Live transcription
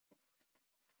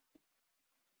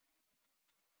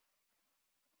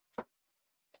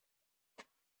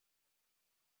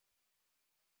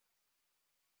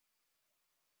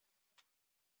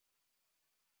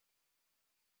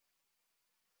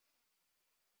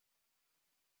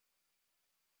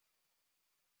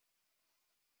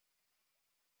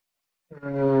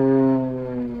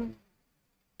Mm,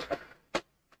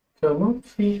 come on,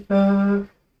 Fifa.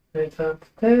 It's up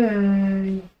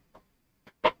today.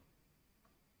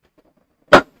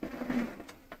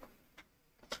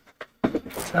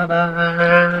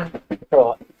 Ta-da!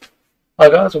 Right. Hi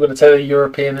guys, we're going to take the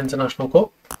European International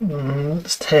Cup.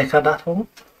 Let's take that one.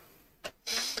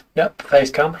 Yep,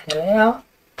 face cam. Yeah.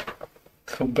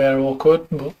 Feel bare awkward,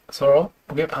 but it's alright.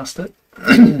 We'll get past it.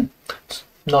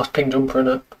 Nice pink jumper in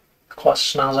it. Quite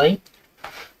snazzy.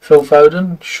 Phil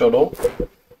Foden, shut up.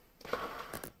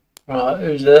 Right,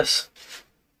 who's this?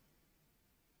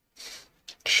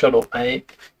 Shut up,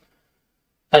 mate.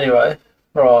 Anyway,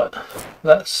 right.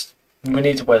 We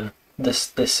need to win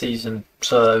this season,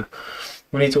 so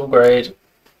we need to upgrade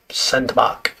centre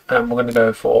back, and we're going to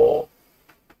go for.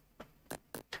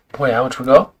 Wait, how much we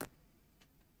got?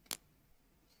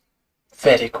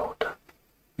 Very good.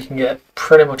 We can get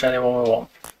pretty much anyone we want.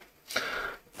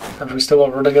 Have we still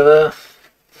got Rudiger there?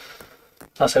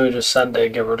 I say we just send it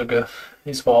and get Rudiger.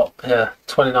 He's what? Yeah,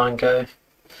 29k.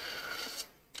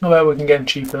 I bet we can get him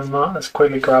cheaper than that. Let's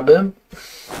quickly grab him.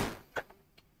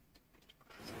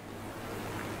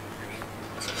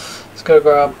 Let's go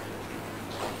grab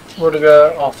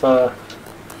Rudiger, offer.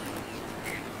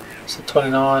 It's a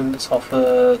 29, let's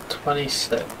offer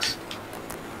 26.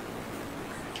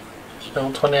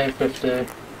 No, 28.50.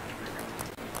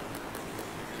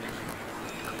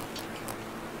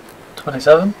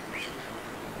 27?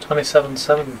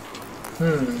 27.7.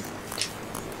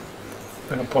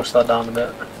 We can push that down a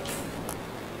bit.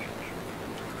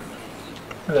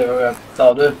 There we go,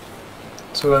 that'll do.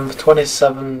 So we're going for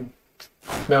 27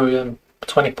 million,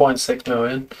 20.6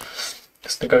 million.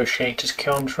 Let's negotiate his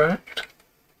contract.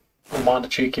 We'll mind a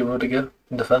cheeky Rudiger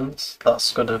in defence.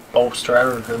 That's going to bolster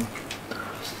everything.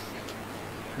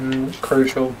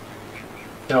 Crucial.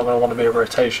 You're not going to want to be a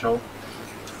rotational.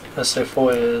 Let's say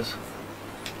 4 years.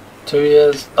 2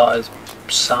 years, that is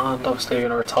sound. Obviously you're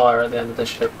going to retire at the end of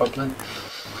this year probably.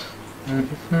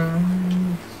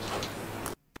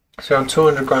 So you're on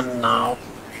 200 grand now.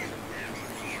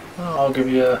 I'll give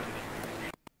you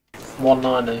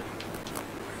 190.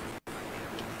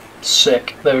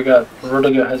 Sick. There we go.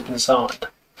 Rudiger has been signed.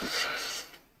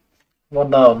 One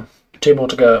down. 2 more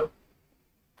to go.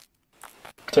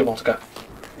 2 more to go.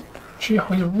 Gee,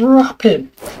 he's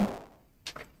rapping.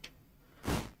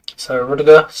 So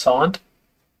Rudiger signed.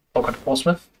 Welcome to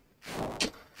Portsmouth.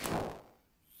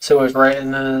 See what his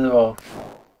rating is. Well,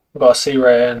 we've got a C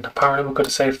rating. Apparently we could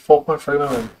have saved 4.3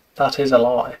 million. That is a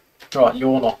lie. Right,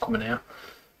 you're not coming here.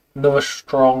 Another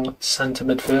strong centre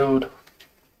midfield.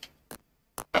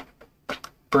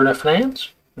 Bruno Fernandes?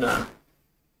 No.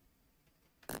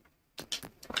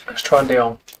 Let's try De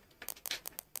Jong.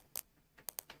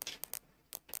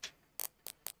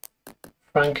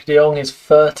 Frank De Jong is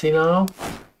 30 now.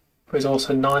 But he's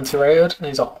also 90 rated and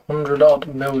he's 100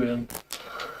 odd million.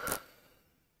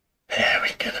 Yeah,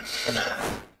 we get him.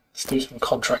 Let's do some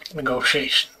contract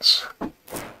negotiations. I'm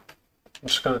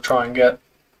just going to try and get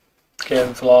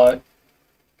him for like.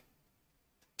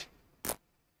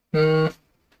 I'm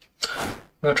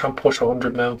going to try and push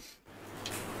 100 mil.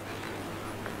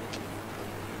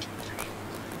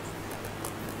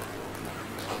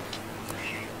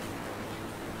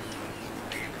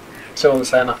 See what they're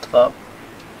saying after that.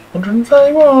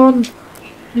 131!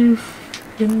 You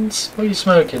fucking. What are you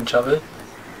smoking, Chavy?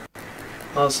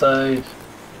 Let's say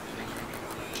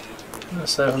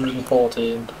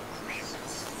 114.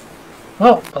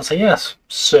 Well, that's a yes.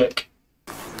 Sick.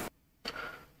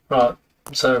 Right,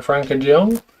 so Frank and De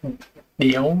Jong.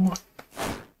 Don't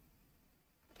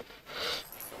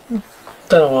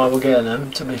know why we're getting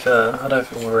him, to be fair. I don't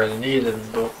think we really need him,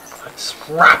 but it's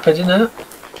rapid, isn't it?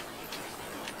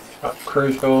 Right,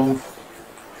 crucial.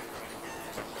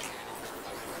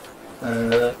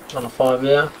 On a 5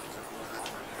 year.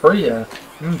 3 year.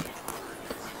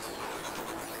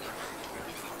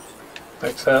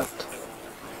 Accept.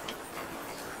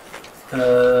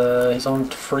 He's on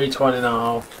 320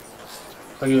 now.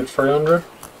 I'll give it 300.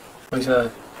 What do you say?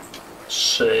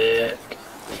 Sick.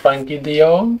 Frankie De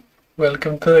Jong,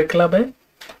 welcome to the club, eh?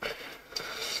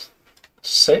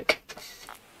 Sick.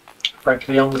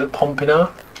 Frankie De Jong's at Pompey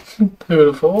now. Who would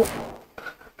have thought?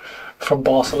 From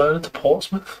Barcelona to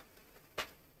Portsmouth.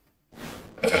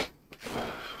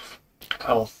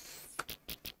 Oh.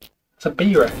 It's a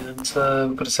B rating, so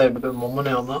we've got to save a bit more money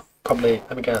on that. Probably,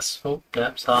 let me guess. Oh,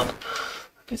 yeah, sad. I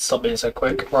need to stop being so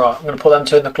quick. Right, I'm going to put them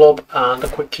two in the club and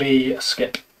quickly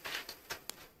skip.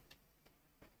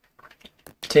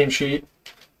 Team sheet.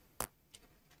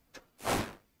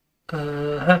 We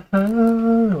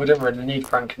didn't really need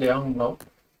Frankie De Jong, but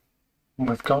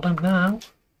we've got him now.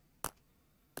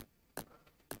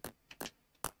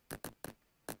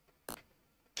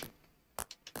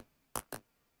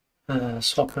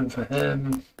 Swapping for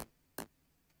him.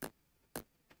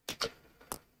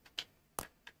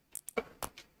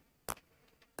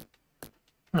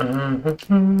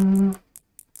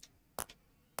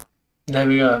 There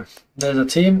we go. There's a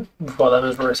team. We've got them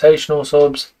as rotational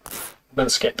subs. I'm going to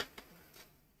skip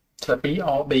to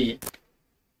BRB.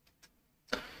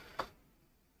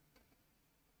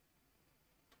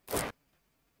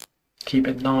 Keep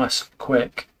it nice,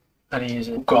 quick, and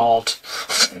easy. God.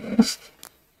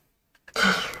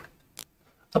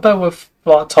 I bet with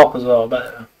like top as well, I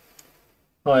bet.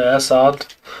 Oh yeah, sad.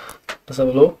 Let's have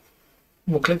a look.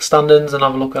 We'll click standings and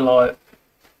have a look at like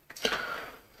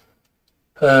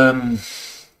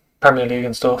Premier League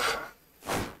and stuff.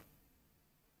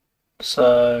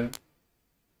 So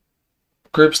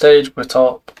group stage we're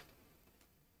top.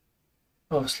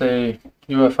 Obviously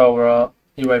UFL we're up.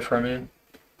 UEFA I mean.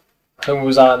 I think we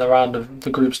was out in the round of the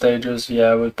group stages.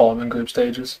 Yeah, we're bottom in group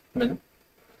stages. Mint.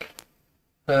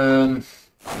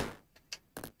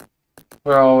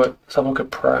 Where are we? Let's have a look at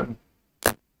Prem.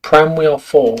 Prem we are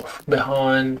 4th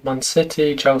behind Man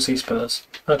City, Chelsea, Spurs.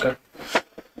 Okay.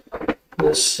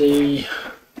 Let's see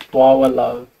why we're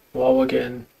low, why we're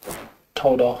getting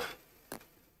told off.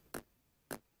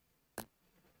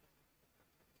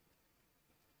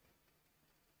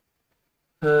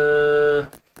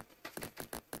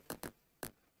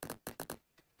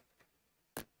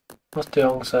 What's De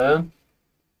Jong saying?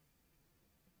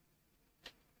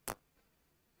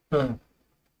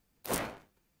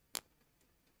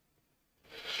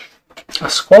 Our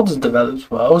squad's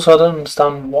developed well, so I don't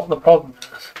understand what the problem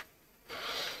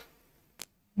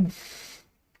is.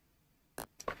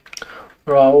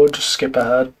 Right, we'll just skip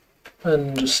ahead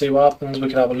and just see what happens. We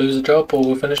can have a loser job or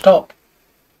we'll finish top.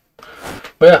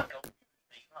 But yeah.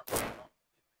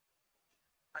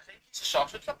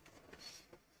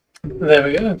 There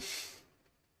we go.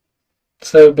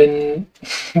 So been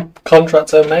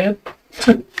contracts are made.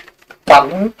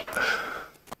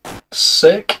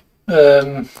 Sick.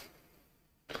 I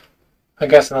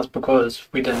guess that's because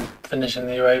we didn't finish in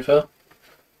the UEFA.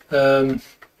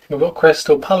 We've got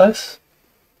Crystal Palace.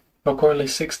 We're currently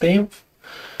 16th.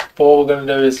 But what we're going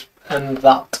to do is end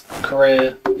that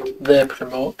career there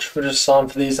pretty much. We'll just sign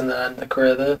for these and then end the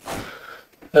career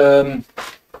there.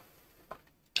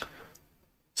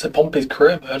 So Pompey's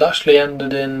career mode actually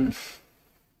ended in...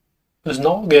 was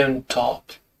not getting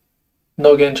top.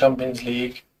 Not getting Champions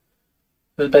League.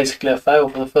 It was basically a fail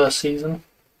for the first season.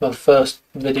 Well, the first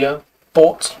video.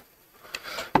 But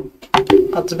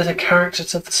adds a bit of character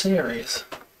to the series.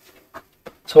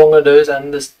 So what I'm going to do is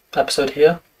end this episode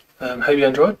here. Hope you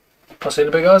enjoyed. I'll see you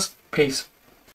in a bit, guys. Peace.